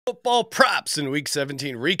Football props in Week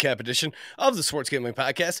 17 recap edition of the Sports Gambling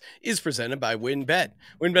Podcast is presented by WynnBET.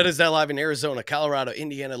 WynnBET is now live in Arizona, Colorado,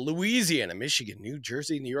 Indiana, Louisiana, Michigan, New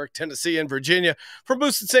Jersey, New York, Tennessee, and Virginia. From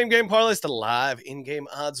boosted same-game parlays to live in-game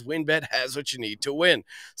odds, WynnBET has what you need to win.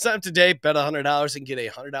 Sign up today, bet $100 and get a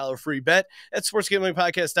 $100 free bet at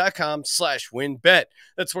sportsgamblingpodcast.com/WynnBET.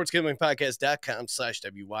 That's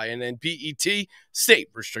sportsgamblingpodcast.com/WYNNBET. State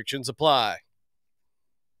restrictions apply.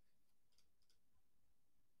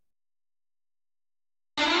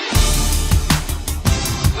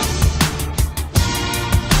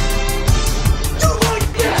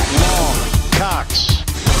 Cox.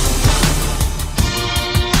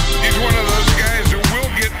 He's one of those guys who will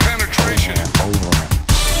get penetration.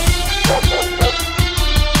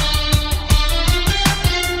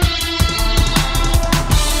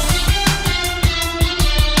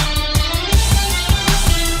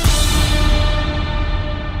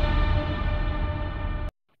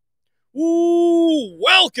 Woo!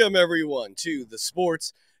 Welcome everyone to the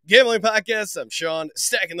Sports Gambling Podcast. I'm Sean,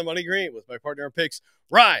 stacking the money green with my partner in picks,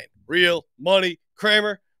 Ryan, Real Money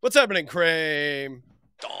Kramer. What's happening, Kramer?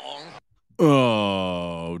 Dong.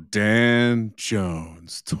 Oh, Dan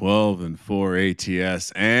Jones, 12-4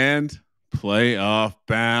 ATS and playoff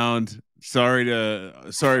bound. Sorry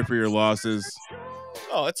for your losses.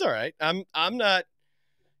 Oh, it's all right. I'm not,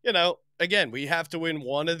 again, we have to win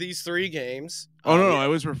one of these three games. Oh, no, I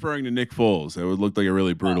was referring to Nick Foles. It would look like a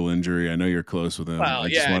really brutal injury. I know you're close with him. Well, I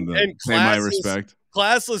just wanted to pay my respect.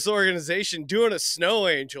 Classless organization doing a snow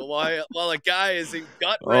angel while a guy is in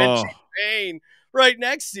gut-wrenching pain right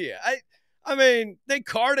next to you. I mean, they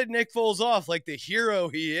carted Nick Foles off like the hero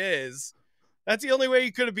he is. That's the only way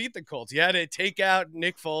you could have beat the Colts. You had to take out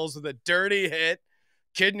Nick Foles with a dirty hit,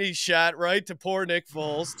 kidney shot right to poor Nick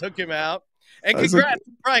Foles, took him out. And congrats,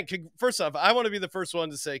 Brian. First off, I want to be the first one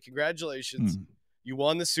to say congratulations. You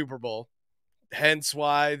won the Super Bowl, hence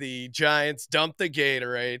why the Giants dumped the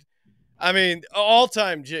Gatorade. I mean,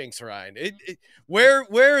 all-time jinx, Ryan.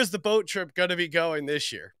 Where is the boat trip going to be going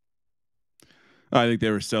this year? I think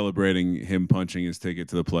they were celebrating him punching his ticket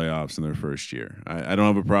to the playoffs in their first year. I don't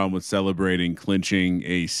have a problem with celebrating clinching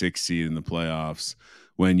a 6 seed in the playoffs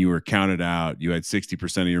when you were counted out. You had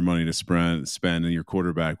 60% of your money to spend, and your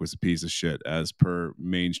quarterback was a piece of shit, as per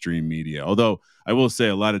mainstream media. Although I will say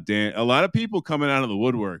a lot of people coming out of the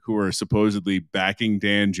woodwork who are supposedly backing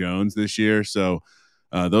Dan Jones this year. So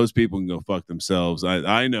those people can go fuck themselves.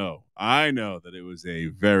 I know that it was a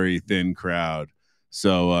very thin crowd.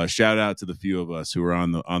 So shout out to the few of us who were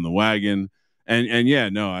on the wagon. And yeah,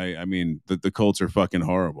 no, I mean the Colts are fucking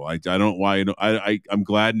horrible. I'm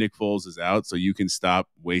glad Nick Foles is out, so you can stop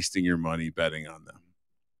wasting your money betting on them.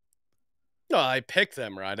 No, I picked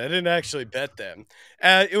them, right? I didn't actually bet them.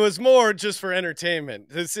 It was more just for entertainment.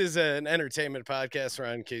 This is an entertainment podcast,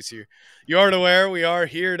 Ryan. In case you aren't aware, we are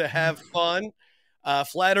here to have fun.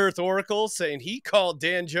 Flat Earth Oracle saying he called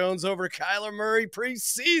Dan Jones over Kyler Murray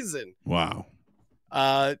preseason. Wow.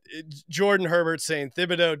 Jordan Herbert saying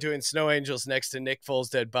Thibodeau doing snow angels next to Nick Foles'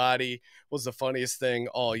 dead body was the funniest thing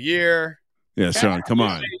all year. Yeah, Sean, come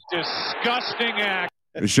on. Disgusting act.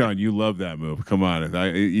 Sean, you love that move. Come on,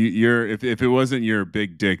 if it wasn't your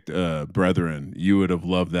big dick brethren, you would have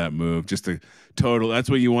loved that move. Just a total. That's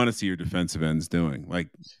what you want to see your defensive ends doing, like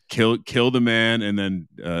kill the man and then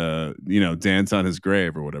dance on his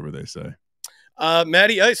grave or whatever they say.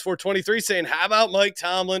 Matty Ice 423 saying, how about Mike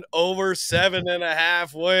Tomlin over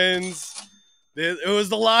 7.5 wins? It was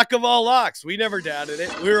the lock of all locks. We never doubted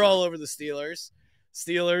it. We were all over the Steelers.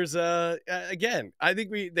 Again, I think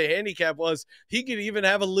the handicap was he could even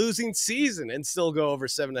have a losing season and still go over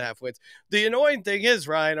 7.5 wins. The annoying thing is,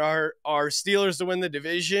 Ryan, our Steelers to win the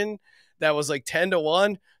division, that was like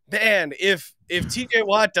 10-1. Man, if TJ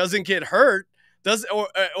Watt doesn't get hurt,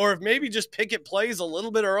 or if maybe just Pickett plays a little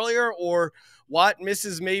bit earlier, or Watt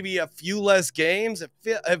misses maybe a few less games, it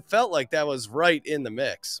felt like that was right in the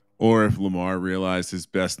mix. Or if Lamar realized his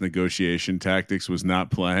best negotiation tactics was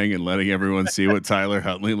not playing and letting everyone see what Tyler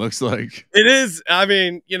Huntley looks like. It is. I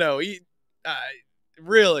mean, he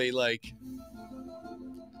really like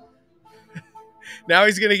now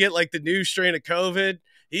he's going to get like the new strain of COVID.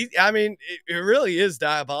 It really is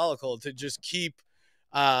diabolical to just keep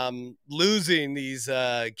losing these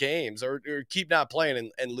games or keep not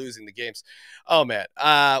playing and losing the games. Oh man.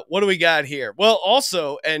 What do we got here? Well,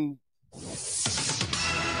 also, and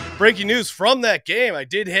breaking news from that game, I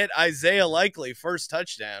did hit Isaiah Likely first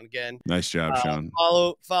touchdown again. Nice job, Sean.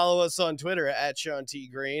 Follow us on Twitter at Sean T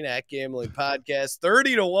Green at Gambling Podcast.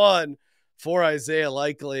 30-1 for Isaiah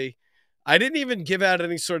Likely. I didn't even give out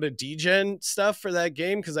any sort of DGen stuff for that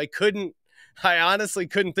game because I couldn't I honestly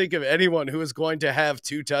couldn't think of anyone who was going to have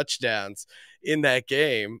 2 touchdowns in that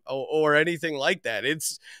game or anything like that.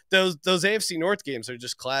 It's those AFC North games are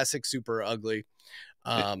just classic, super ugly.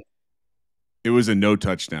 It was a no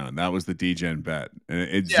touchdown. That was the DGen bet. And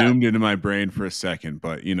it zoomed into my brain for a second,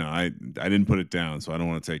 but I didn't put it down, so I don't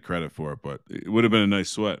want to take credit for it, but it would have been a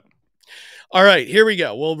nice sweat. All right, here we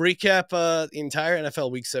go. We'll recap the entire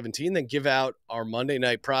NFL Week 17, then give out our Monday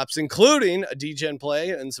night props, including a DGen play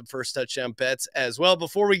and some first touchdown bets as well.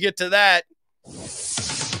 Before we get to that,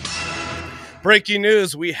 breaking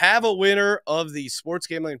news, we have a winner of the Sports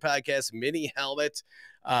Gambling Podcast mini helmet.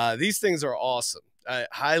 These things are awesome. I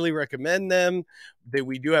highly recommend them.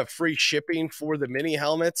 We do have free shipping for the mini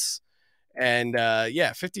helmets. And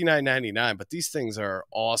 $59.99, but these things are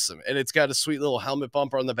awesome. And it's got a sweet little helmet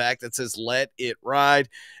bumper on the back that says "Let It Ride."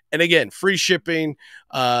 And again, free shipping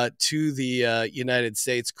to the United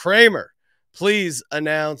States. Kramer, please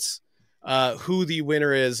announce who the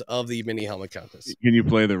winner is of the mini helmet contest. Can you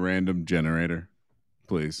play the random generator,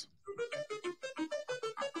 please?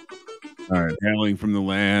 All right, hailing from the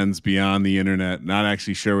lands beyond the internet. Not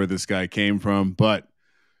actually sure where this guy came from, but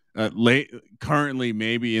currently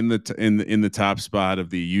maybe in the top spot of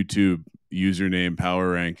the YouTube username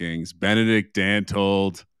power rankings. Benedict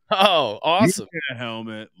Dantold. Oh, awesome! A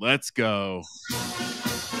helmet. Let's go.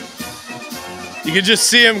 You can just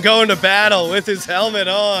see him going to battle with his helmet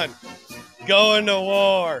on, going to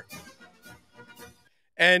war.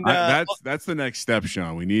 And that's the next step,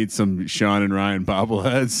 Sean. We need some Sean and Ryan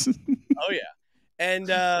bobbleheads. Oh yeah,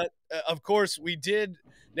 and of course we did.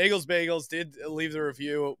 Nagel's Bagels did leave the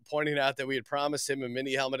review pointing out that we had promised him a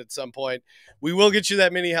mini helmet at some point. We will get you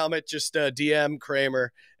that mini helmet. Just DM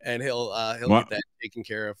Kramer, and he'll get that taken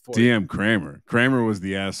care of for DM you. Kramer. Kramer was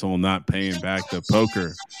the asshole not paying back the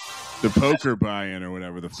poker buy-in or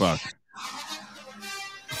whatever the fuck.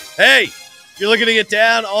 Hey, if you're looking to get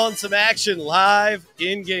down on some action live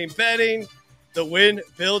in-game betting, the Win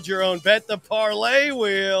Build Your Own Bet, the parlay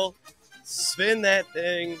wheel, spin that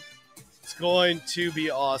thing. It's going to be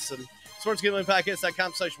awesome.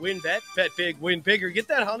 SportsGamblingPodcast.com/winbet. Bet big, win bigger. Get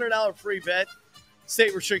that $100 free bet.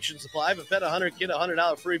 State restrictions apply, but bet 100, get a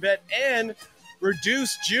 $100 free bet, and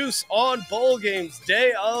reduced juice on bowl games.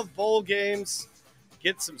 Day of bowl games.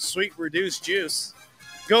 Get some sweet reduced juice.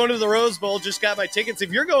 Going to the Rose Bowl. Just got my tickets.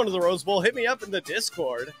 If you're going to the Rose Bowl, hit me up in the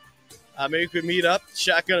Discord. Maybe we could meet up,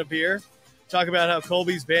 shotgun a beer, talk about how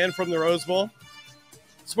Colby's banned from the Rose Bowl.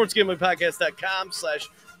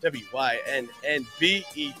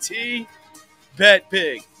 SportsGamblingPodcast.com/WYNNBET. Bet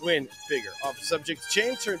big, win bigger. Offer subject to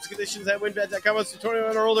change. Terms and conditions at winbet.com. Must be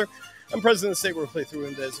 21 or older. I'm president of the state where play through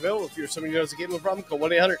WinBet is available. If you're somebody who knows a gambling problem, call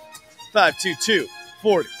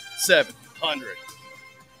 1-800-522-4700.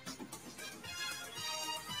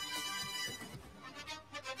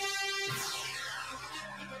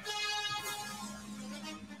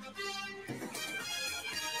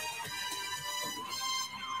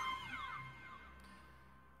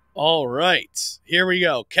 All right, here we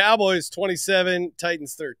go. Cowboys 27,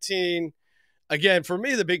 Titans 13. Again, for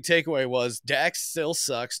me, the big takeaway was Dak still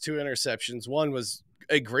sucks. 2 interceptions. One was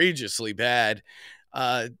egregiously bad.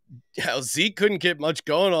 Zeke couldn't get much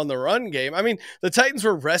going on the run game. I mean, the Titans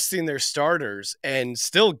were resting their starters and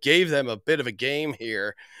still gave them a bit of a game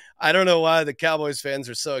here. I don't know why the Cowboys fans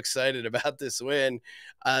are so excited about this win.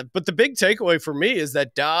 But the big takeaway for me is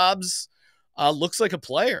that Dobbs looks like a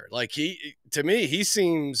player. Like to me, he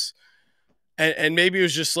seems, and maybe it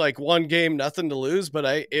was just like one game, nothing to lose.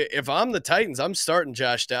 But if I'm the Titans, I'm starting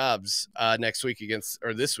Josh Dobbs this week against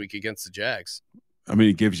the Jags. I mean,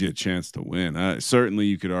 it gives you a chance to win. Certainly,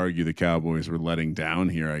 you could argue the Cowboys were letting down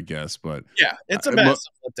here, I guess. But yeah, it's a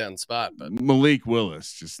massive letdown spot. But Malik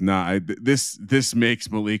Willis, just not. This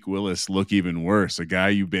makes Malik Willis look even worse. A guy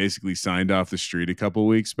you basically signed off the street a couple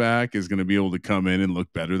weeks back is going to be able to come in and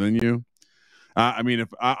look better than you. I mean, if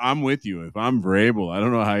I'm with you, if I'm Vrabel, I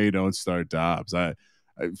don't know how you don't start Dobbs.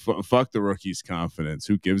 Fuck the rookie's confidence.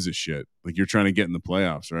 Who gives a shit? Like, you're trying to get in the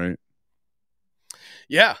playoffs, right?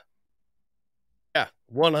 Yeah. Yeah,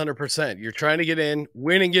 100%. You're trying to get in,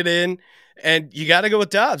 win and get in, and you got to go with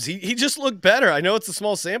Dobbs. He just looked better. I know it's a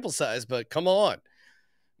small sample size, but come on.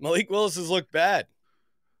 Malik Willis has looked bad.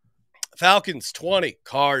 Falcons 20,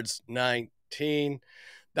 Cards 19.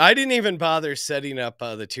 I didn't even bother setting up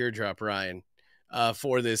the teardrop, Ryan,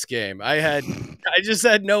 for this game. I just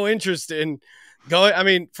had no interest in going. I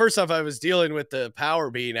mean, first off, I was dealing with the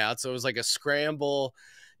power being out, so it was like a scramble.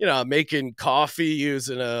 Making coffee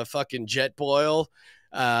using a fucking jet boil,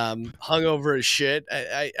 hungover as shit.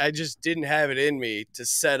 I just didn't have it in me to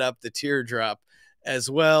set up the teardrop as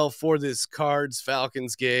well for this Cards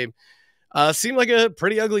Falcons game. Seemed like a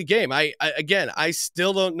pretty ugly game. I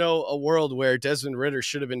still don't know a world where Desmond Ridder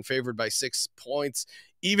should have been favored by 6 points,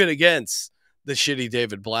 even against the shitty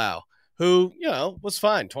David Blau, who, was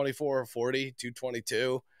fine. 24 40,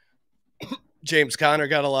 222. James Conner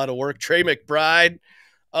got a lot of work. Trey McBride,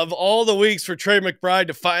 of all the weeks for Trey McBride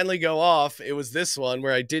to finally go off, it was this one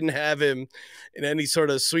where I didn't have him in any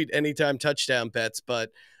sort of sweet anytime touchdown bets.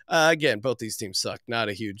 But again, both these teams suck. Not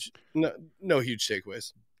a huge, no huge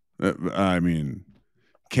takeaways. I mean,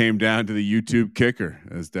 came down to the YouTube kicker,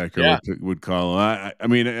 as Decker would call it. I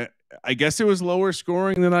mean, I guess it was lower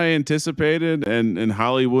scoring than I anticipated, and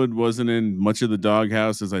Hollywood wasn't in much of the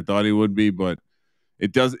doghouse as I thought he would be. But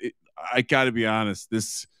it does. I got to be honest.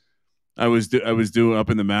 I was doing up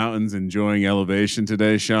in the mountains, enjoying elevation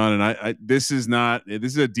today, Sean. And this is a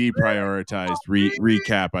deprioritized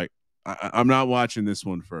recap. I'm not watching this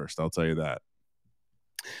one first. I'll tell you that.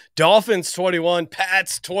 Dolphins 21,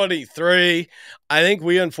 Pats 23. I think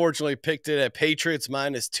we unfortunately picked it at Patriots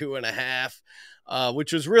 -2.5,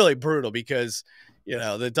 which was really brutal because,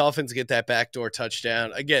 the Dolphins get that backdoor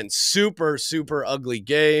touchdown. Again, super, super ugly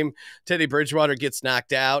game. Teddy Bridgewater gets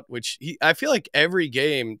knocked out, which I feel like every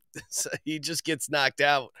game he just gets knocked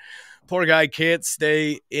out. Poor guy can't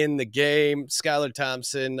stay in the game. Skylar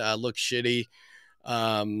Thompson looks shitty.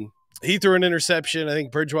 He threw an interception. I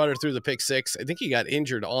think Bridgewater threw the pick 6. I think he got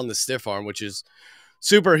injured on the stiff arm, which is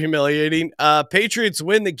super humiliating. Patriots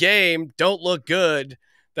win the game, don't look good.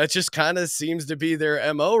 That just kind of seems to be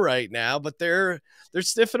their MO right now, but they're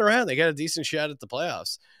sniffing around. They got a decent shot at the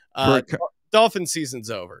playoffs. Dolphin season's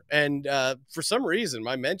over. And for some reason,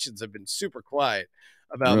 my mentions have been super quiet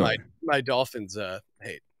about my Dolphins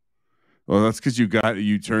hate. Well, that's because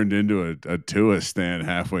you turned into a Tua stan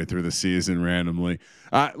halfway through the season randomly.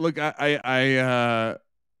 Look, it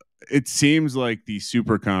seems like the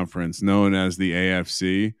super conference known as the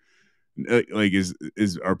AFC,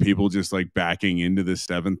 are people just like backing into the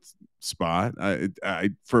 7th spot?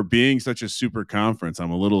 For being such a super conference,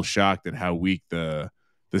 I'm a little shocked at how weak the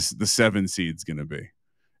 7 seed's going to be.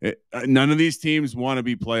 None of these teams want to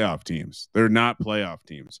be playoff teams. They're not playoff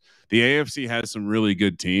teams. The AFC has some really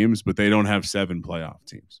good teams, but they don't have 7 playoff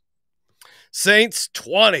teams. Saints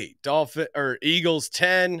 20, Eagles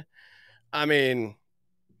 10. I mean,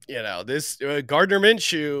 this Gardner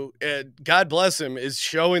Minshew, God bless him, is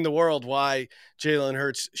showing the world why Jalen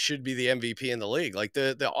Hurts should be the MVP in the league. Like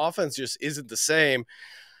the offense just isn't the same.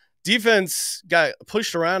 Defense got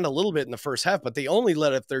pushed around a little bit in the first half, but they only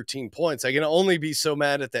let up 13 points. I can only be so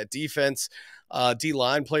mad at that defense.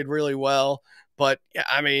 D-line played really well, but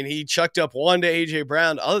I mean, he chucked up one to A.J.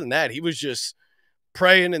 Brown. Other than that, he was just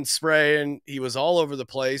praying and he was all over the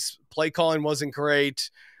place. Play calling wasn't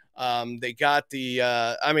great. They got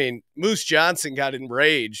Moose Johnson got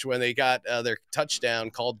enraged when they got their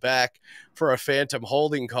touchdown called back for a phantom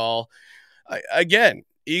holding call. Again,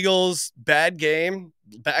 Eagles, bad game,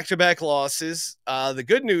 back-to-back losses. The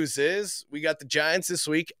good news is we got the Giants this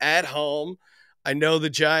week at home. I know the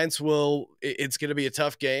Giants it's going to be a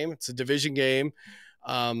tough game. It's a division game.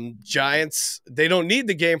 Giants, they don't need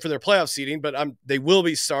the game for their playoff seeding, but they will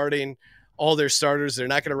be starting all their starters. They're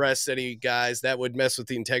not going to rest any guys. That would mess with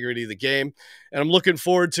the integrity of the game. And I'm looking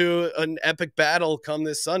forward to an epic battle come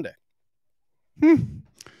this Sunday.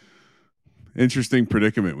 Interesting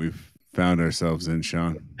predicament we've found ourselves in,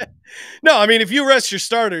 Sean. No, I mean, if you rest your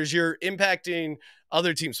starters, you're impacting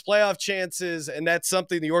other teams' playoff chances, and that's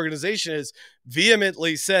something the organization has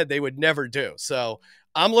vehemently said they would never do. So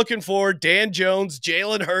I'm looking forward. Dan Jones,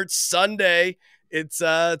 Jalen Hurts, Sunday. It's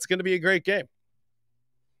going to be a great game.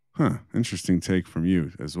 Interesting take from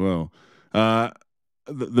you as well.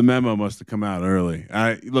 The memo must have come out early.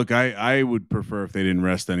 I would prefer if they didn't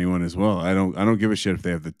rest anyone as well. I don't give a shit if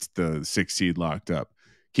they have the 6 seed locked up.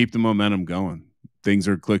 Keep the momentum going. Things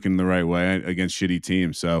are clicking the right way against shitty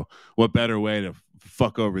teams. So what better way to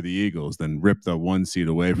fuck over the Eagles than rip the 1 seed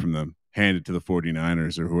away from them, hand it to the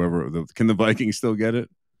 49ers or whoever? Can the Vikings still get it?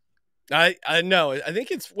 I know. I think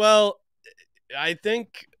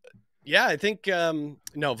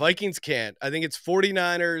no, Vikings can't. I think it's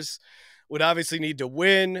 49ers would obviously need to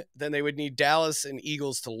win. Then they would need Dallas and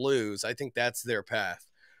Eagles to lose. I think that's their path.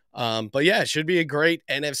 But yeah, it should be a great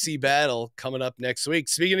NFC battle coming up next week.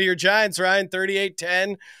 Speaking of your Giants, Ryan,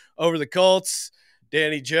 38-10 over the Colts.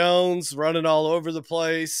 Danny Jones running all over the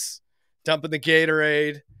place, dumping the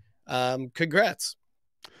Gatorade. Congrats.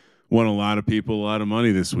 Won a lot of people a lot of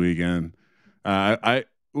money this weekend.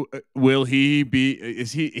 Will he be?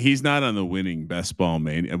 He's not on the winning best ball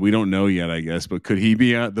mania. We don't know yet, I guess. But could he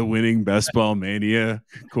be the winning best ball mania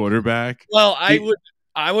quarterback? Well,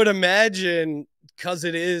 I would imagine because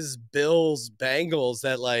it is Bills Bengals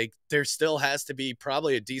that like there still has to be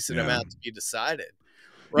probably a decent amount to be decided,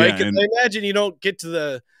 right? Yeah, Because and I imagine you don't get to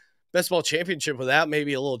the best ball championship without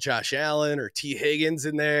maybe a little Josh Allen or T Higgins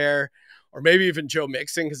in there, or maybe even Joe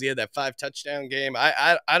Mixon because he had that 5 touchdown game.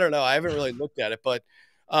 I don't know. I haven't really looked at it, but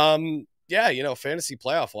yeah, you know, fantasy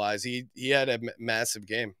playoff wise, he had a massive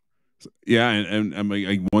game. yeah, and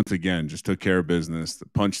I once again just took care of business,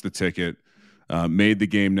 punched the ticket, made the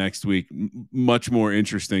game next week much more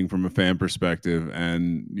interesting from a fan perspective.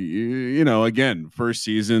 And you know, again, first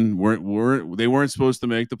season they weren't supposed to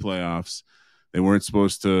make the playoffs. They weren't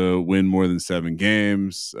supposed to win more than 7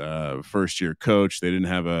 games. First year coach, they didn't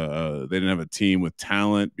have a team with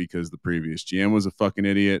talent because the previous GM was a fucking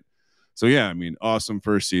idiot. So yeah, I mean, awesome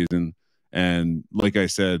first season. And like I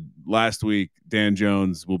said last week, Dan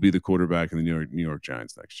Jones will be the quarterback in the New York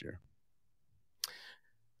Giants next year.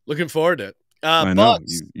 Looking forward to it. I know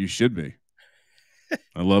Bucks. you should be.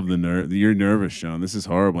 I love the nerve. You're nervous, Sean. This is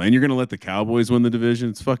horrible. And you're gonna let the Cowboys win the division?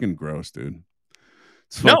 It's fucking gross, dude.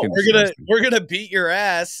 It's No, fucking we're gonna beat your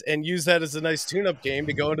ass and use that as a nice tune-up game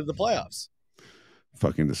to go into the playoffs.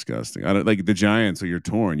 Fucking disgusting. I don't like the Giants. So you're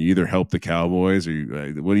torn. You either help the Cowboys or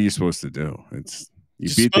what are you supposed to do? You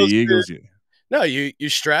beat the Eagles. No, you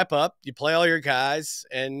strap up, you play all your guys,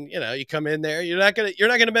 and you know you come in there. You're not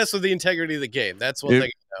gonna mess with the integrity of the game. That's one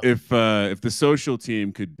thing. If the social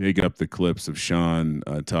team could dig up the clips of Sean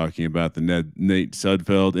talking about the Nate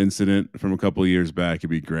Sudfeld incident from a couple of years back, it'd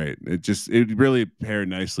be great. It really paired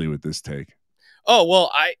nicely with this take. Oh well,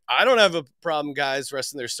 I don't have a problem guys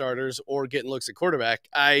resting their starters or getting looks at quarterback.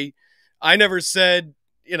 I never said,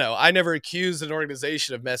 you know, I never accused an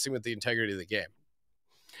organization of messing with the integrity of the game.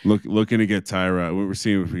 Looking to get Tyrod. We're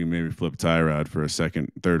seeing if we can maybe flip Tyrod for a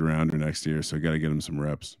second, third rounder next year. So got to get him some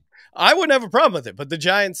reps. I wouldn't have a problem with it, but the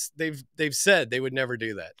Giants, they've said they would never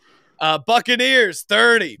do that. Buccaneers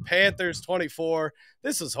 30, Panthers 24.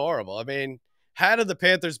 This is horrible. I mean, how did the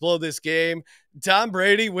Panthers blow this game? Tom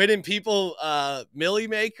Brady winning people millie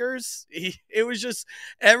makers. It was just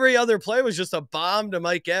every other play was just a bomb to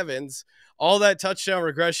Mike Evans. All that touchdown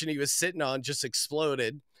regression he was sitting on just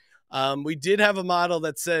exploded. We did have a model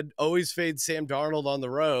that said always fade Sam Darnold on the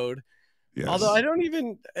road. Yes. Although I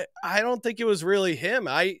don't think it was really him.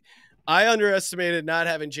 I underestimated not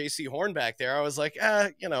having JC Horn back there. I was like,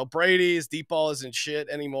 you know, Brady's deep ball isn't shit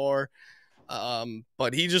anymore.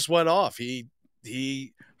 But he just went off.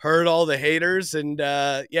 He heard all the haters and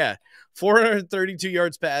yeah, 432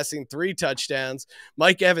 yards passing, 3 touchdowns.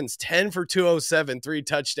 Mike Evans 10 for 207, 3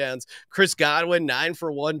 touchdowns. Chris Godwin 9 for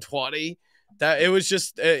 120. That it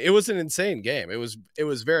was an insane game. It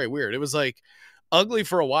was very weird. It was like ugly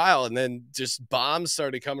for a while, and then just bombs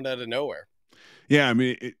started coming out of nowhere. Yeah, I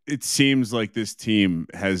mean, it seems like this team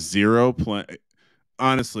has zero plan.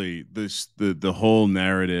 Honestly, the whole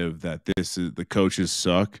narrative that the coaches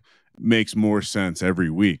suck makes more sense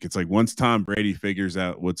every week. It's like once Tom Brady figures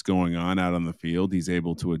out what's going on out on the field, he's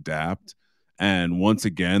able to adapt. And once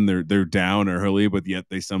again, they're down early, but yet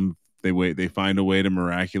they find a way to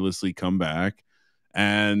miraculously come back.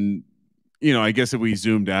 And you know, I guess if we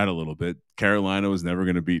zoomed out a little bit, Carolina was never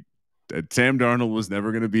going to beat Sam Darnold was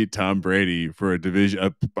never going to beat Tom Brady for a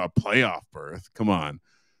playoff berth. Come on.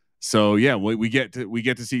 So yeah, we get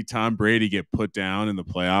to see Tom Brady get put down in the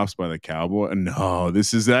playoffs by the Cowboys. No,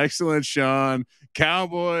 this is excellent, Sean.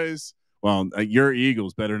 Cowboys. Well, your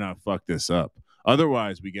Eagles better not fuck this up.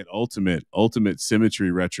 Otherwise, we get ultimate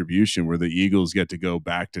symmetry retribution where the Eagles get to go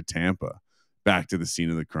back to Tampa, back to the scene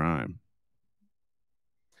of the crime.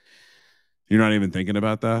 You're not even thinking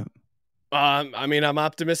about that? I mean, I'm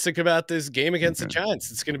optimistic about this game against the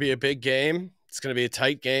Giants. It's going to be a big game. It's going to be a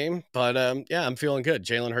tight game, but yeah, I'm feeling good.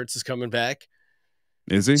 Jalen Hurts is coming back.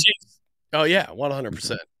 Is he? Chiefs. Oh yeah,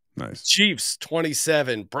 100%. Nice. Chiefs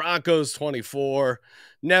 27, Broncos 24.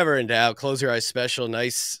 Never in doubt. Close your eyes special.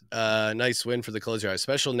 Nice win for the close your eyes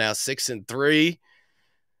special. Now 6-3.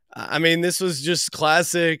 I mean, this was just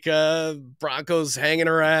classic Broncos hanging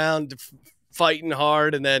around, fighting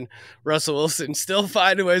hard, and then Russell Wilson still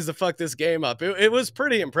finding ways to fuck this game up. It was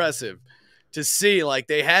pretty impressive to see. Like,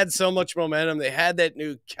 they had so much momentum. They had that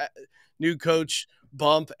new coach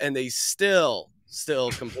bump, and they still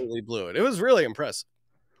completely blew it. It was really impressive.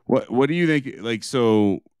 What do you think?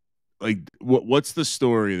 What's the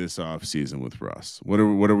story this offseason with Russ? What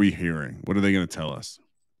are we hearing? What are they going to tell us?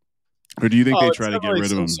 Or do you think they try to get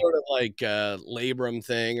rid of him? Some sort of like labrum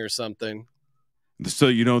thing or something. So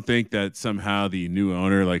you don't think that somehow the new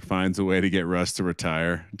owner like finds a way to get Russ to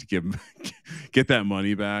retire to get that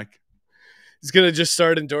money back? He's gonna just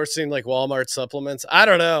start endorsing like Walmart supplements. I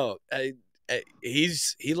don't know.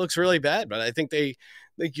 He looks really bad, but I think they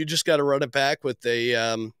think you just got to run it back with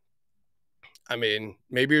I mean,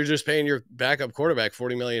 maybe you're just paying your backup quarterback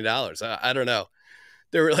 $40 million. I don't know.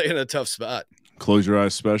 They're really in a tough spot. Close your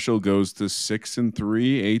eyes special goes to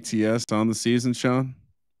 6-3 ATS on the season, Sean.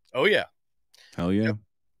 Oh, yeah. Hell yeah. Yep.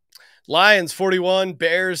 Lions 41,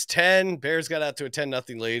 Bears 10. Bears got out to a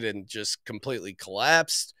 10-0 lead and just completely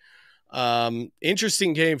collapsed.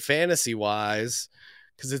 Interesting game fantasy-wise,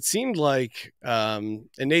 because it seemed like and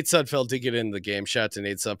Nate Sudfeld did get into the game. Shout out to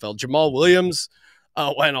Nate Sudfeld. Jamal Williams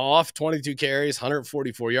went off, 22 carries,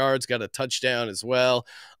 144 yards, got a touchdown as well.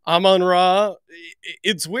 Amon-Ra,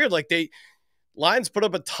 it's weird. Like Lions put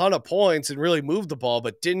up a ton of points and really moved the ball,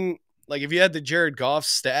 but didn't, like, if you had the Jared Goff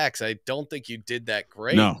stacks, I don't think you did that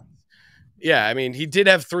great. No. Yeah, I mean, he did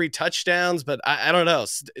have 3 touchdowns, but I don't know.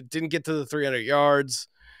 It didn't get to the 300 yards.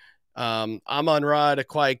 Amon-Ra had a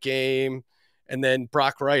quiet game, and then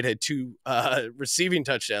Brock Wright had 2 receiving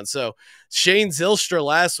touchdowns. So Shane Zylstra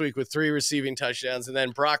last week with 3 receiving touchdowns, and then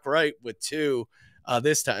Brock Wright with 2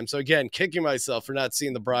 this time. So again, kicking myself for not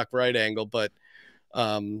seeing the Brock Wright angle, but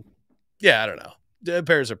yeah, I don't know. The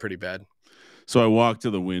Bears are pretty bad. So I walked to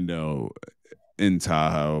the window in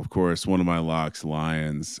Tahoe, of course, one of my locks,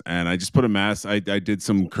 Lions, and I just put I did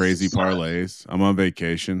some crazy parlays. I'm on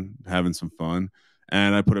vacation, having some fun,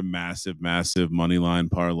 and I put a massive money line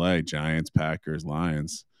parlay, Giants, Packers,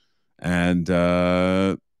 Lions, and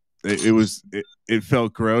it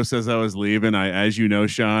felt gross as I was leaving. As you know,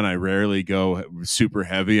 Sean, I rarely go super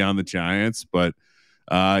heavy on the Giants, but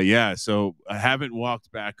yeah, so I haven't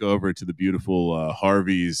walked back over to the beautiful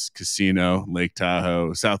Harvey's Casino,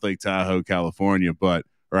 South Lake Tahoe, California, or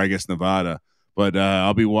I guess Nevada. But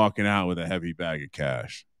I'll be walking out with a heavy bag of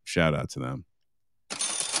cash. Shout out to them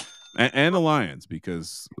and the Lions,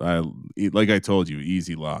 because like I told you,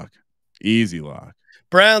 easy lock.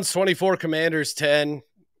 Browns 24, Commanders 10.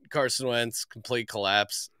 Carson Wentz, complete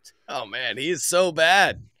collapse. Oh man, he is so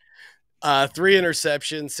bad. 3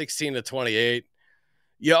 interceptions, 16-28.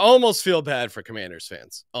 You almost feel bad for Commanders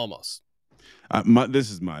fans. Almost.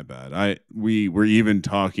 This is my bad. We were even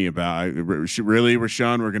talking about really,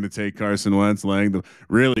 Rashawn, we're going to take Carson Wentz laying the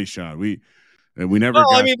really, Sean. We never.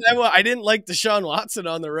 Well, I mean, I didn't like Deshaun Watson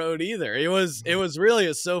on the road either. It was really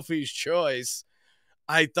a Sophie's choice.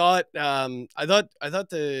 I thought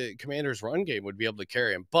the Commanders' run game would be able to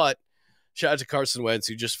carry him, but shout out to Carson Wentz,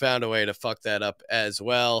 who just found a way to fuck that up as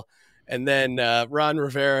well. And then Ron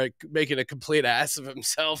Rivera making a complete ass of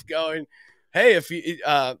himself, going, "Hey, if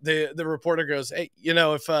the reporter goes, hey,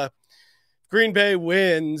 if Green Bay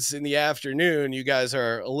wins in the afternoon, you guys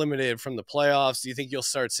are eliminated from the playoffs. Do you think you'll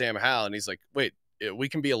start Sam Howell?" And he's like, "Wait, we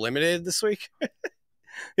can be eliminated this week?"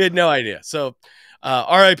 He had no idea. So,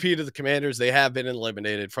 RIP to the Commanders. They have been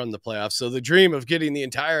eliminated from the playoffs. So the dream of getting the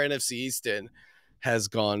entire NFC East in has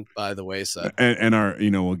gone by the wayside. And our,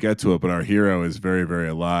 we'll get to it, but our hero is very, very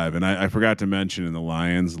alive. And I forgot to mention in the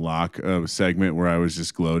Lions lock segment where I was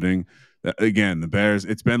just gloating. Again, the Bears,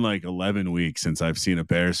 it's been like 11 weeks since I've seen a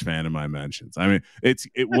Bears fan in my mentions. I mean,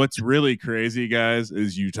 what's really crazy, guys,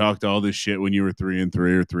 is you talked all this shit when you were 3-3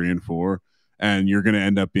 or 3-4, and you're going to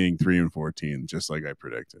end up being 3-14, just like I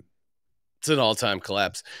predicted. It's an all-time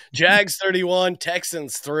collapse. Jags 31,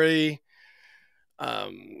 Texans 3.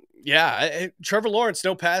 Trevor Lawrence,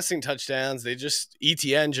 no passing touchdowns.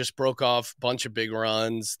 ETN just broke off a bunch of big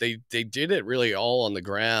runs. They did it really all on the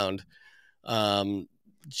ground.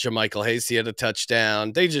 Jermichael Hasty had a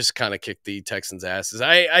touchdown. They just kind of kicked the Texans' asses.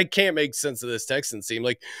 I can't make sense of this Texans team.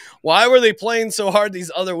 Like, why were they playing so hard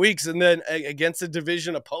these other weeks, and then against a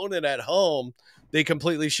division opponent at home, they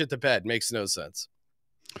completely shit the bed? Makes no sense.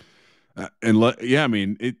 I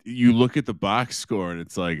mean, you look at the box score and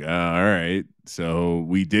it's like, all right. So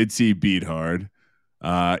we did see beat hard.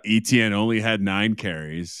 ETN only had 9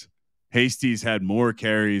 carries. Hasty's had more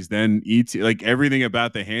carries than like everything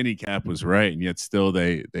about the handicap was right, and yet still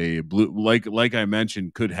they blew, like I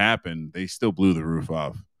mentioned, could happen. They still blew the roof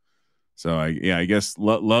off. So I guess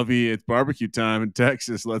Lovey, it's barbecue time in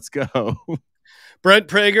Texas. Let's go. Brent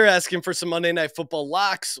Prager asking for some Monday Night Football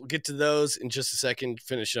locks. We'll get to those in just a second.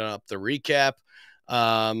 Finishing up the recap.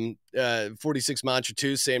 46 Mantra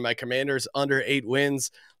 2 saying my Commanders under 8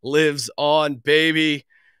 wins lives on, baby.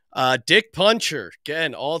 Dick Puncher,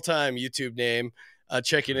 again, all-time YouTube name,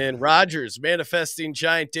 checking in. Rogers, manifesting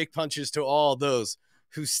giant dick punches to all those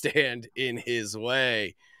who stand in his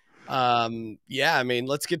way. I mean,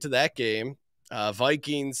 let's get to that game.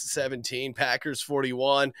 Vikings 17, Packers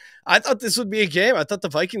 41. I thought this would be a game. I thought the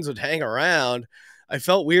Vikings would hang around. I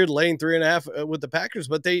felt weird laying 3.5 with the Packers,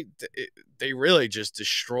 but they really just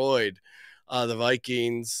destroyed the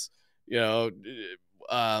Vikings.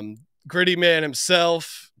 Gritty man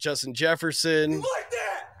himself, Justin Jefferson. You like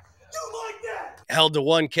that? held to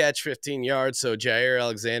 1 catch, 15 yards. So Jair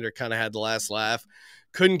Alexander kind of had the last laugh.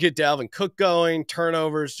 Couldn't get Dalvin Cook going.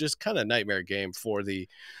 Turnovers, just kind of nightmare game for the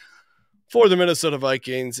Minnesota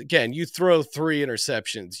Vikings. Again, you throw 3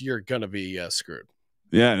 interceptions, you're gonna be screwed.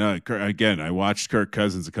 Yeah, no. Again, I watched Kirk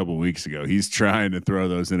Cousins a couple weeks ago. He's trying to throw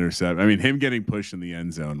those interceptions. I mean, him getting pushed in the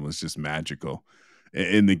end zone was just magical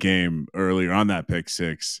in the game earlier on that pick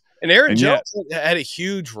 6. And Aaron Jones had a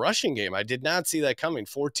huge rushing game. I did not see that coming.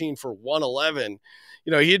 14 for 111.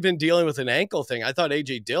 You know, he had been dealing with an ankle thing. I thought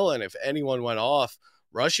A.J. Dillon, if anyone went off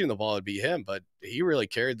rushing the ball, it'd be him, but he really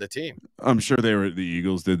carried the team. I'm sure the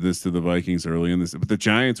Eagles did this to the Vikings early in this, but the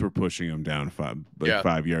Giants were pushing them down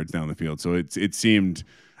 5 yards down the field. So it seemed,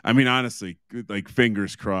 I mean, honestly, like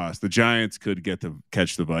fingers crossed, the Giants could get to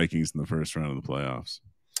catch the Vikings in the first round of the playoffs.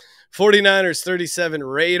 49ers 37,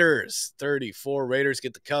 Raiders 34. Raiders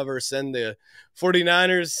get the cover, send the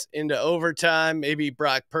 49ers into overtime. Maybe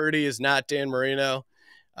Brock Purdy is not Dan Marino.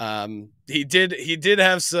 He did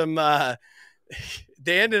have some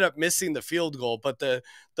they ended up missing the field goal, but the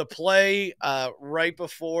play right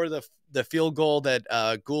before the field goal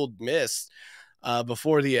that Gould missed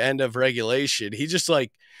before the end of regulation, he just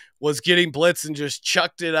like was getting blitzed and just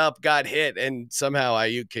chucked it up, got hit, and somehow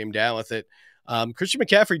Ayuk came down with it. Christian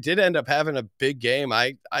McCaffrey did end up having a big game.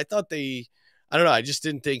 I thought I don't know. I just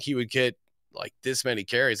didn't think he would get like this many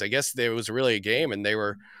carries. I guess there was really a game, and they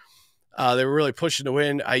were really pushing to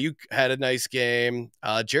win. Ayuk had a nice game.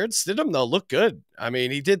 Jared Stidham, though, looked good. I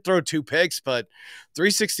mean, he did throw 2 picks, but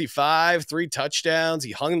 365, 3 touchdowns.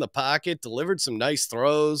 He hung in the pocket, delivered some nice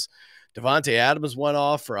throws. Devontae Adams went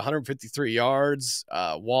off for 153 yards.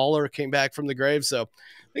 Waller came back from the grave. So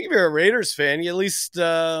I think if you're a Raiders fan, you at least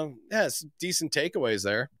some decent takeaways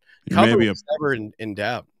there. Cover was never in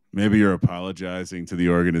doubt. Maybe you're apologizing to the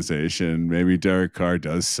organization. Maybe Derek Carr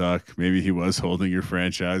does suck. Maybe he was holding your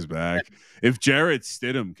franchise back. If Jarrett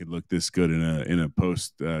Stidham could look this good in a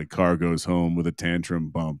post Carr goes home with a tantrum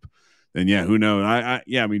bump, then yeah, who knows?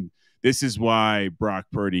 I mean, this is why Brock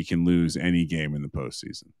Purdy can lose any game in the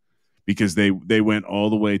postseason, because they went all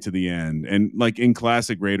the way to the end, and like in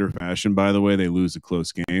classic Raider fashion, by the way, they lose a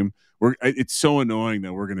close game. It's so annoying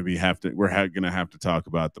that we're going to have to talk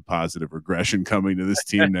about the positive regression coming to this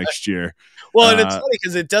team next year. Well, and it's funny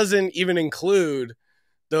because it doesn't even include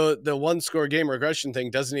the 1-score game regression thing.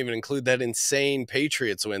 Doesn't even include that insane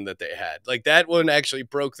Patriots win that they had. Like that one actually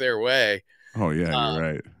broke their way. Oh yeah, you're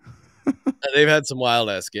right. They've had some wild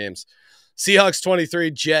ass games. Seahawks 23,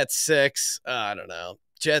 Jets 6. I don't know.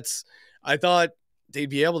 Jets. I thought they'd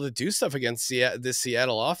be able to do stuff against this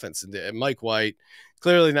Seattle offense, and Mike White.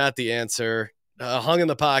 Clearly not the answer. Hung in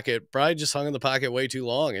the pocket. Probably just hung in the pocket way too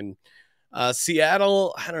long. And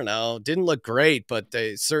Seattle, I don't know, didn't look great, but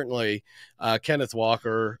they certainly Kenneth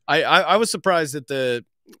Walker. I was surprised that the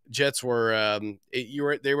Jets were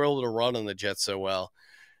they were able to run on the Jets so well.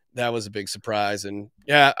 That was a big surprise. And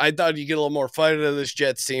yeah, I thought you'd get a little more fight out of this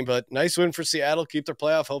Jets team, but nice win for Seattle. Keep their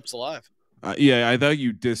playoff hopes alive. Yeah, I thought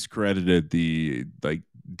you discredited the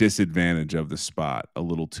disadvantage of the spot a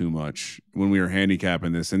little too much when we were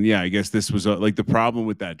handicapping this. And yeah, I guess this was like the problem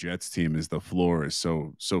with that Jets team is the floor is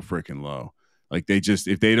so freaking low. Like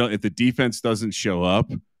if the defense doesn't show up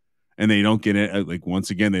and they don't get it, like once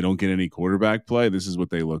again, they don't get any quarterback play. This is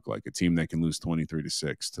what they look like, a team that can lose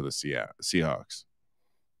 23-6 to the Seahawks.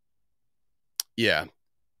 Yeah.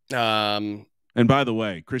 And by the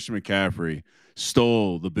way, Christian McCaffrey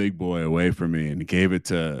stole the big boy away from me and gave it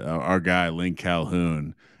to our guy Link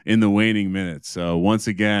Calhoun in the waning minutes. So once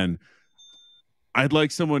again, I'd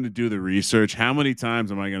like someone to do the research. How many times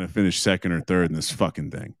am I going to finish second or third in this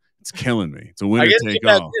fucking thing? It's killing me. It's a winner take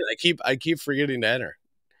all. I keep forgetting to enter.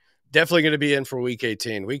 Definitely going to be in for week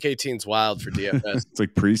 18. Week 18's wild for DFS. It's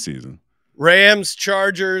like preseason. Rams,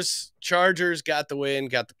 Chargers. Chargers got the win,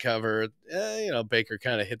 got the cover. Baker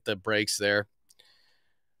kind of hit the brakes there.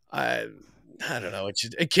 I don't know.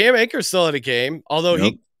 Cam Akers still had a game,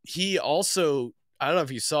 although he also, I don't know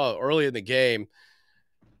if you saw early in the game,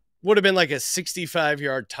 would have been like a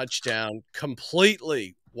 65-yard touchdown,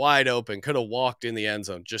 completely wide open, could have walked in the end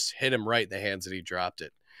zone, just hit him right in the hands and he dropped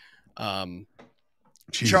it.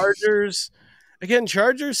 Chargers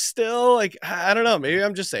still, like, I don't know, maybe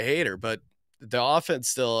I'm just a hater, but the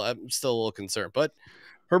offense I'm still a little concerned. But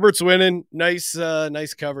Herbert's winning. Nice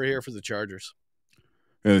cover here for the Chargers.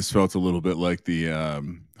 Yeah, this felt a little bit like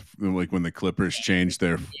like when the Clippers changed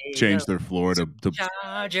their floor to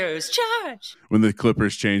Chargers charge. When the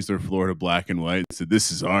Clippers changed their floor to black and white and said,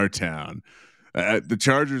 "This is our town." The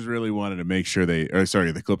Chargers really wanted to make sure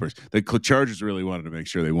the Clippers. The Chargers really wanted to make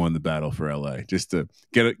sure they won the battle for LA, just to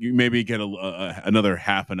maybe get another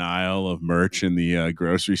half an aisle of merch in the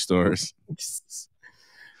grocery stores.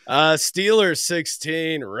 Steelers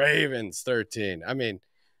 16, Ravens 13. I mean,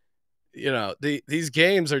 these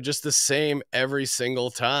games are just the same every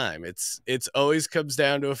single time. It's always comes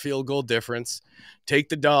down to a field goal difference. Take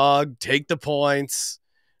the dog, take the points.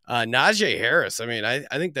 Najee Harris, I mean, I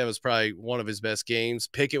think that was probably one of his best games.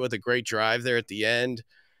 Pickett with a great drive there at the end.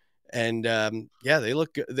 And they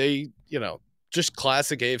look good. Just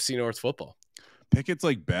classic AFC North football. Pickett's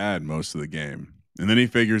like bad most of the game, and then he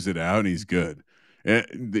figures it out and he's good.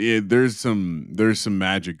 There's some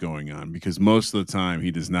magic going on because most of the time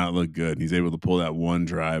he does not look good. He's able to pull that one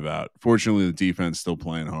drive out. Fortunately, the defense still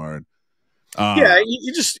playing hard.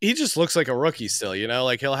 He just looks like a rookie still,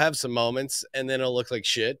 like he'll have some moments and then it'll look like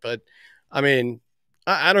shit. But I mean,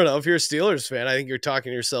 I don't know, if you're a Steelers fan, I think you're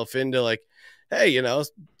talking yourself into like, hey,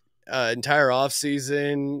 entire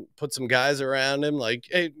offseason, put some guys around him. Like,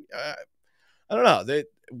 hey, I don't know.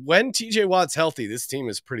 When TJ Watt's healthy, this team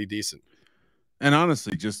is pretty decent. And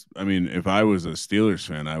honestly, if I was a Steelers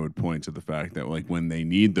fan, I would point to the fact that like when they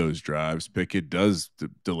need those drives, Pickett does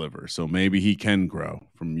deliver. So maybe he can grow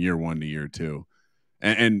from year 1 to year 2.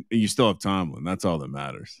 And you still have Tomlin. That's all that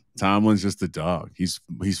matters. Tomlin's just a dog. He's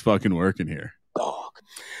fucking working here. Dog.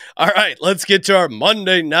 All right, let's get to our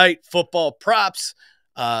Monday Night Football props.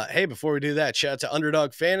 Hey, before we do that, shout out to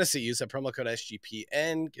Underdog Fantasy. Use that promo code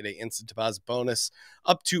SGPN. Get an instant deposit bonus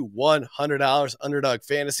up to $100. Underdog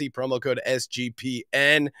Fantasy, promo code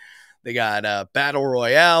SGPN. They got Battle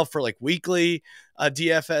Royale for like weekly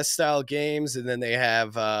DFS style games. And then they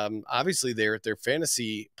have, obviously, their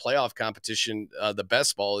fantasy playoff competition. The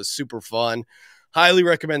Best Ball is super fun. Highly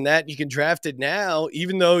recommend that. You can draft it now,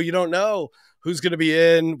 even though you don't know who's going to be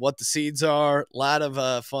in, what the seeds are. A lot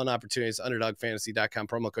of fun opportunities. UnderdogFantasy.com,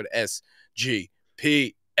 promo code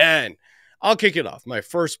SGPN. I'll kick it off. My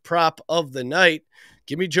first prop of the night.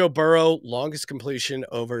 Give me Joe Burrow, longest completion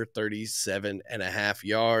over 37.5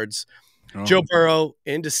 yards. Oh. Joe Burrow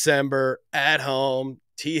in December at home.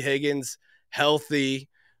 T. Higgins healthy.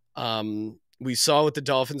 We saw what the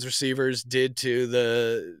Dolphins receivers did to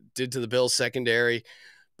the Bills secondary.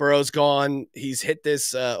 Burrow's gone. He's hit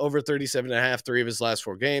this over 37.5, 3 of his last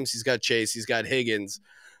 4 games. He's got Chase. He's got Higgins.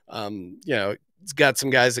 He's got some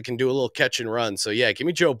guys that can do a little catch and run. So, yeah, give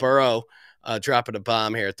me Joe Burrow dropping a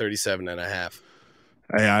bomb here at 37.5.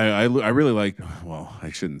 I really like. Well, I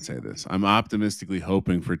shouldn't say this. I'm optimistically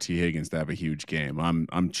hoping for T. Higgins to have a huge game.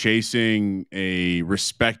 I'm chasing a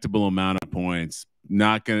respectable amount of points.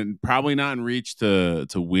 Probably not in reach to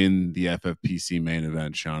win the FFPC main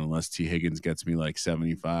event, Sean, unless T. Higgins gets me like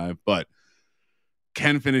 75, but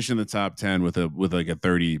can finish in the top 10 with like a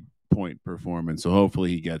 30-point performance. So hopefully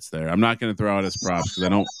he gets there. I'm not going to throw out his props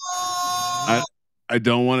because I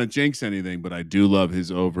don't want to jinx anything, but I do love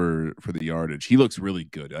his over for the yardage. He looks really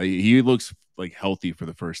good. He looks like healthy for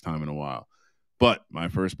the first time in a while. But my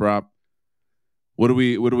first prop, what do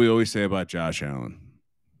we always say about Josh Allen?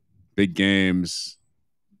 Big games,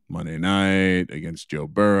 Monday night against Joe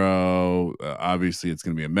Burrow. Obviously, it's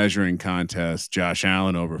going to be a measuring contest. Josh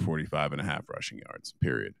Allen over 45.5 rushing yards,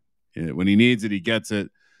 period. When he needs it, he gets it.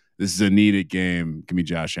 This is a needed game. Give me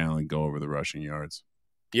Josh Allen, go over the rushing yards.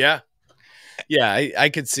 Yeah. Yeah, I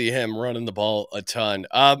could see him running the ball a ton.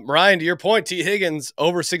 Ryan, to your point, T. Higgins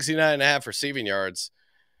over 69.5 receiving yards.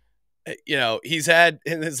 He's had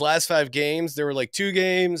in his last 5 games, there were like 2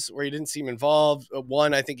 games where he didn't seem involved.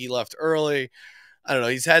 One, I think he left early. I don't know.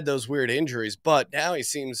 He's had those weird injuries, but now he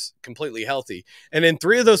seems completely healthy. And in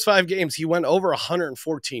 3 of those 5 games, he went over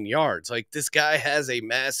 114 yards. Like, this guy has a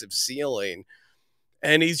massive ceiling,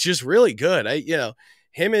 and he's just really good.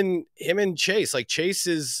 Him and Chase, like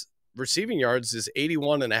Chase's receiving yards is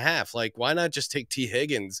 81.5. Like, why not just take T.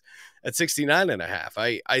 Higgins at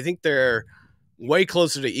 69.5? I think they're way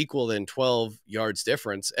closer to equal than 12 yards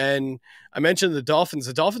difference. And I mentioned the Dolphins.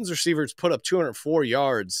 The Dolphins receivers put up 204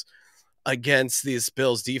 yards against this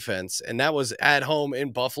Bills defense, and that was at home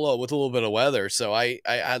in Buffalo with a little bit of weather. So I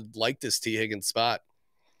like this T. Higgins spot.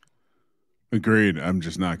 Agreed. I'm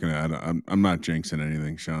just not gonna. I'm not jinxing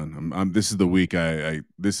anything, Sean. This is the week.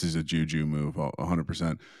 This is a juju move,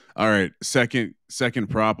 100%. All right, second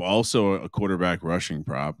prop, also a quarterback rushing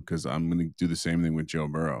prop, because I'm gonna do the same thing with Joe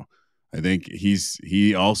Burrow. I think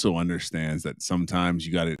he also understands that sometimes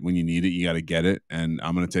you got it when you need it, you got to get it, and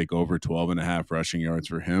I'm gonna take over 12.5 rushing yards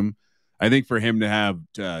for him. I think for him to have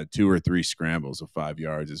 2 or 3 scrambles of 5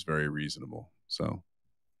 yards is very reasonable. So,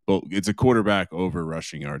 well, it's a quarterback over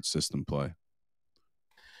rushing yard system play.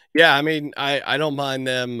 Yeah, I mean, I don't mind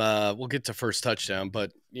them. We'll get to first touchdown,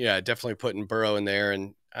 but yeah, definitely putting Burrow in there.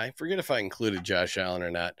 And I forget if I included Josh Allen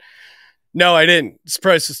or not. No, I didn't. This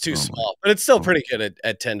price was too Oh my! small, but it's still Oh, pretty good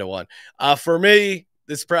at 10-1. For me,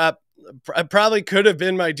 this prop probably could have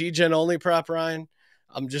been my DGen only prop, Ryan.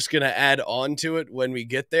 I'm just gonna add on to it when we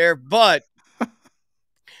get there. But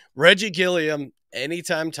Reggie Gilliam,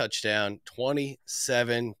 anytime touchdown,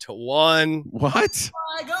 27-1. what?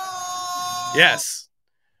 Yes.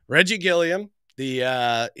 Reggie Gilliam,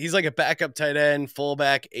 he's like a backup tight end,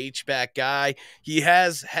 fullback, H-back guy. He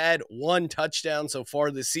has had one touchdown so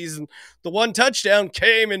far this season. The one touchdown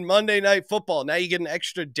came in Monday Night Football. Now you get an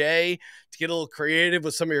extra day to get a little creative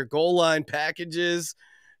with some of your goal line packages.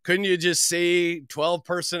 Couldn't you just see 12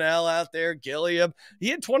 personnel out there? Gilliam, he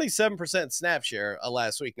had 27% snap share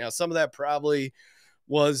last week. Now, some of that probably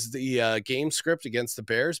was the game script against the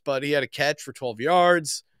Bears, but he had a catch for 12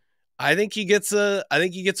 yards. I think he gets a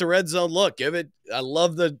red zone look. I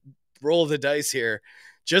love the roll of the dice here.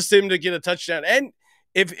 Just him to get a touchdown. And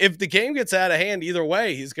if the game gets out of hand either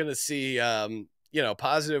way, he's going to see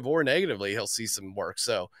positive or negatively, he'll see some work.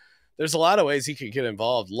 So there's a lot of ways he could get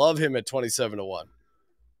involved. Love him at 27-1.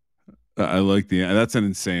 I like that's an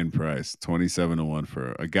insane price. 27-1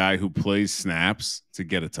 for a guy who plays snaps to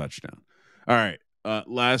get a touchdown. All right.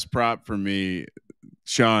 Last prop for me.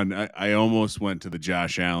 Sean, I almost went to the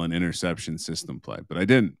Josh Allen interception system play, but I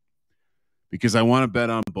didn't because I want to bet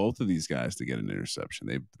on both of these guys to get an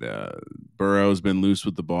interception. Burrow's been loose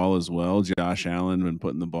with the ball as well. Josh Allen been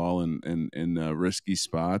putting the ball in risky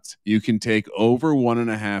spots. You can take over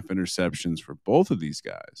 1.5 interceptions for both of these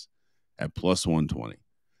guys at plus 120.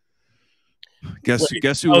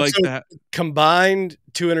 Guess who likes that? Combined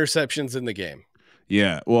 2 interceptions in the game.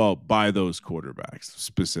 Yeah, well, by those quarterbacks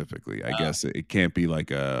specifically, I guess it can't be like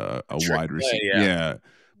a wide receiver. Yeah,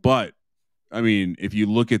 but I mean, if you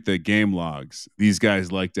look at the game logs, these guys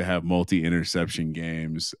like to have multi-interception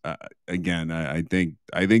games. Again, I think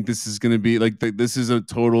this is going to be like this is a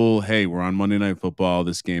total. Hey, we're on Monday Night Football.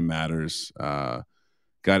 This game had to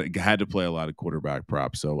play a lot of quarterback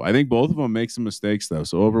props. So I think both of them make some mistakes though.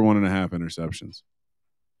 So over 1.5 interceptions.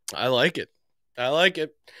 I like it. All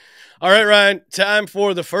right, Ryan, time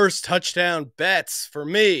for the first touchdown bets for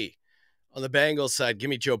me on the Bengals side. Give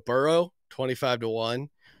me Joe Burrow, 25-1.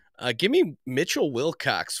 Give me Mitchell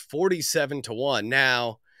Wilcox, 47-1.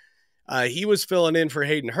 Now, he was filling in for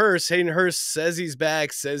Hayden Hurst. Hayden Hurst says he's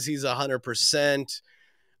back, says he's 100%.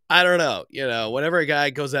 I don't know. Whenever a guy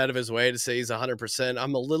goes out of his way to say he's 100%,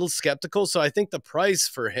 I'm a little skeptical. So I think the price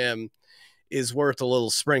for him is worth a little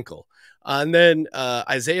sprinkle. And then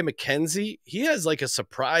Isaiah McKenzie, he has like a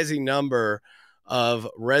surprising number of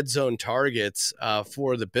red zone targets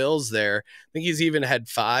for the Bills there. I think he's even had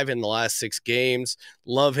 5 in the last 6 games.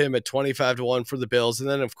 Love him at 25-1 for the Bills. And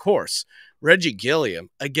then, of course, Reggie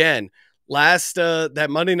Gilliam. Again, that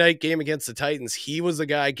Monday night game against the Titans, he was the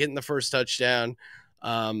guy getting the first touchdown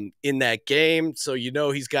in that game. So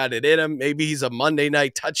he's got it in him. Maybe he's a Monday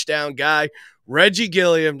night touchdown guy. Reggie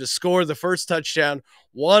Gilliam to score the first touchdown,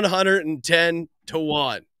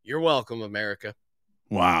 110-1. You're welcome, America.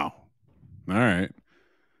 Wow. All right.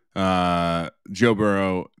 Joe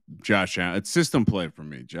Burrow, Josh Allen. It's system play for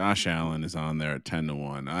me. Josh Allen is on there at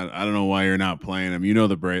 10-1. I don't know why you're not playing him. You know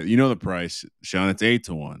the price, Sean. It's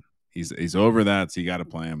 8-1. He's over that, so you got to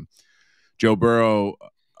play him. Joe Burrow,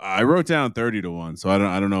 I wrote down 30-1, so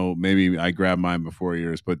I don't know. Maybe I grabbed mine before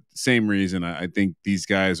yours, but same reason. I think these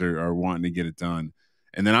guys are wanting to get it done.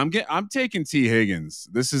 And then I'm taking T. Higgins.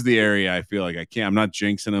 This is the area I feel like I'm not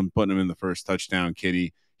jinxing him, putting him in the first touchdown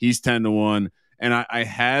kitty. He's 10-1, and I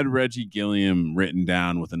had Reggie Gilliam written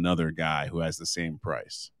down with another guy who has the same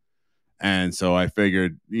price. And so I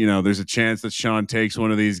figured, there's a chance that Sean takes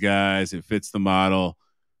one of these guys. It fits the model.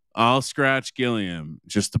 I'll scratch Gilliam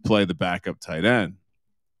just to play the backup tight end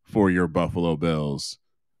for your Buffalo Bills,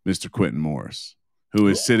 Mr. Quentin Morris, who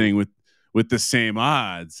is sitting with the same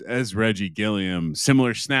odds as Reggie Gilliam.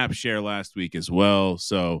 Similar snap share last week as well.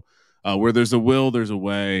 So where there's a will, there's a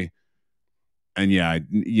way. And yeah,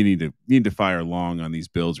 you need to fire long on these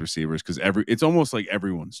Bills receivers because it's almost like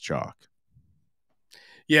everyone's chalk.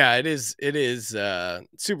 Yeah, it is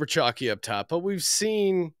super chalky up top, but we've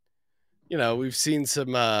seen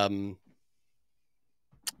some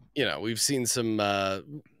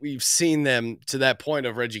we've seen them to that point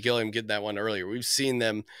of Reggie Gilliam getting that one earlier. We've seen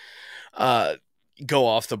them go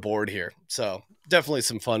off the board here. So definitely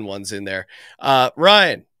some fun ones in there.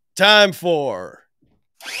 Ryan, time for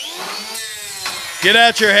get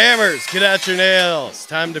out your hammers, get out your nails.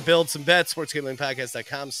 Time to build some bets.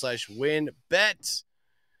 SportsGamblingPodcast.com/winbet.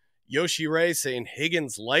 Yoshi Ray saying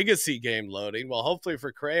Higgins legacy game loading. Well, hopefully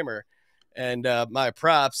for Kramer and my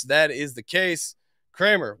props, that is the case.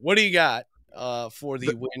 Kramer, what do you got for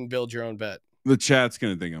the win, build your own bet? The chat's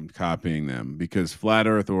going to think I'm copying them because Flat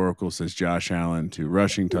Earth Oracle says Josh Allen 2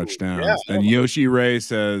 rushing touchdowns. And Yoshi Ray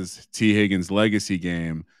says T. Higgins legacy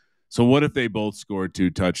game. So what if they both scored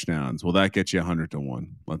 2 touchdowns? Well, that gets you 100-1.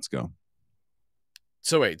 Let's go.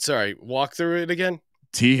 So wait, sorry, walk through it again.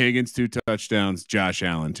 T. Higgins 2 touchdowns, Josh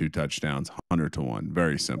Allen 2 touchdowns, 100-1.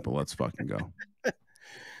 Very simple. Let's fucking go.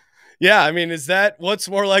 Yeah, I mean, is that what's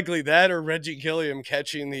more likely, that or Reggie Gilliam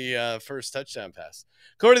catching the first touchdown pass?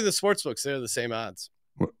 According to the sportsbooks, they're the same odds.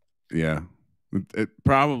 Yeah,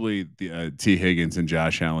 probably the T. Higgins and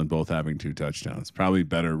Josh Allen both having 2 touchdowns. Probably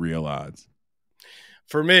better real odds.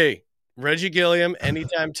 For me, Reggie Gilliam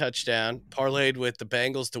anytime touchdown parlayed with the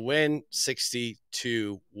Bengals to win 60-1.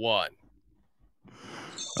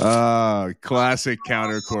 Classic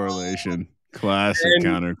counter correlation.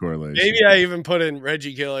 Counter correlation. Maybe I even put in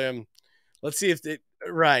Reggie Gilliam. Let's see if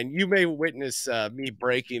Ryan, you may witness me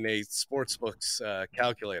breaking a sportsbooks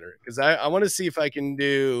calculator because I want to see if I can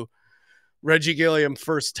do Reggie Gilliam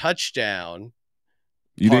first touchdown.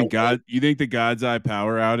 You think the God's Eye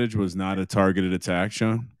power outage was not a targeted attack,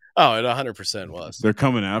 Sean? Oh, it 100% was. They're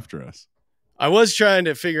coming after us. I was trying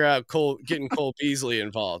to figure out getting Cole Beasley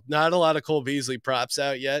involved. Not a lot of Cole Beasley props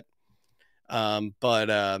out yet, but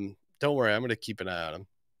don't worry, I'm going to keep an eye on him.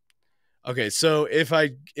 Okay, so if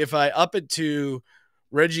I up it to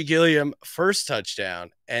Reggie Gilliam first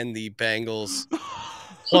touchdown and the Bengals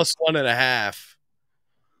plus 1.5,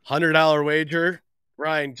 $100 wager,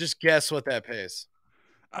 Ryan, just guess what that pays.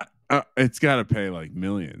 It's got to pay like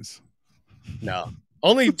millions. No,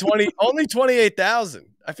 only 28,000.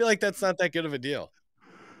 I feel like that's not that good of a deal.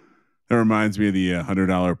 That reminds me of the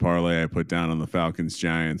 $100 parlay I put down on the Falcons,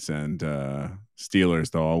 Giants, and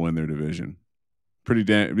Steelers to all win their division. Pretty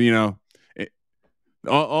damn,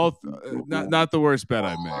 not the worst bet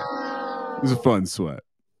I made. It was a fun sweat.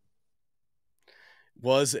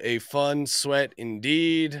 Was a fun sweat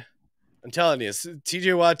indeed. I'm telling you,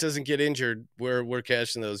 TJ Watt doesn't get injured. We're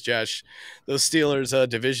cashing those Steelers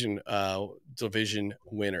division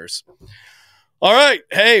winners. All right.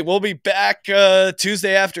 Hey, we'll be back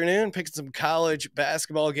Tuesday afternoon picking some college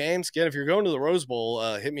basketball games. Again, if you're going to the Rose Bowl,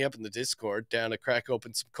 hit me up in the Discord down to crack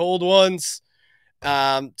open some cold ones.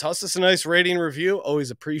 Toss us a nice rating review.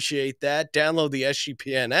 Always appreciate that. Download the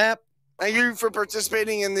SGPN app. Thank you for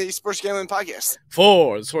participating in the Sports Gambling Podcast.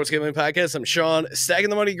 For the Sports Gambling Podcast, I'm Sean,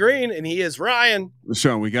 stacking the money green, and he is Ryan.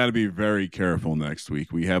 Sean, we got to be very careful next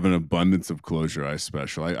week. We have an abundance of Closure Eye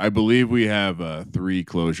special. I believe we have 3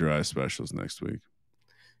 Closure Eye specials next week.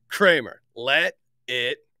 Kramer, let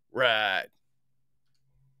it ride.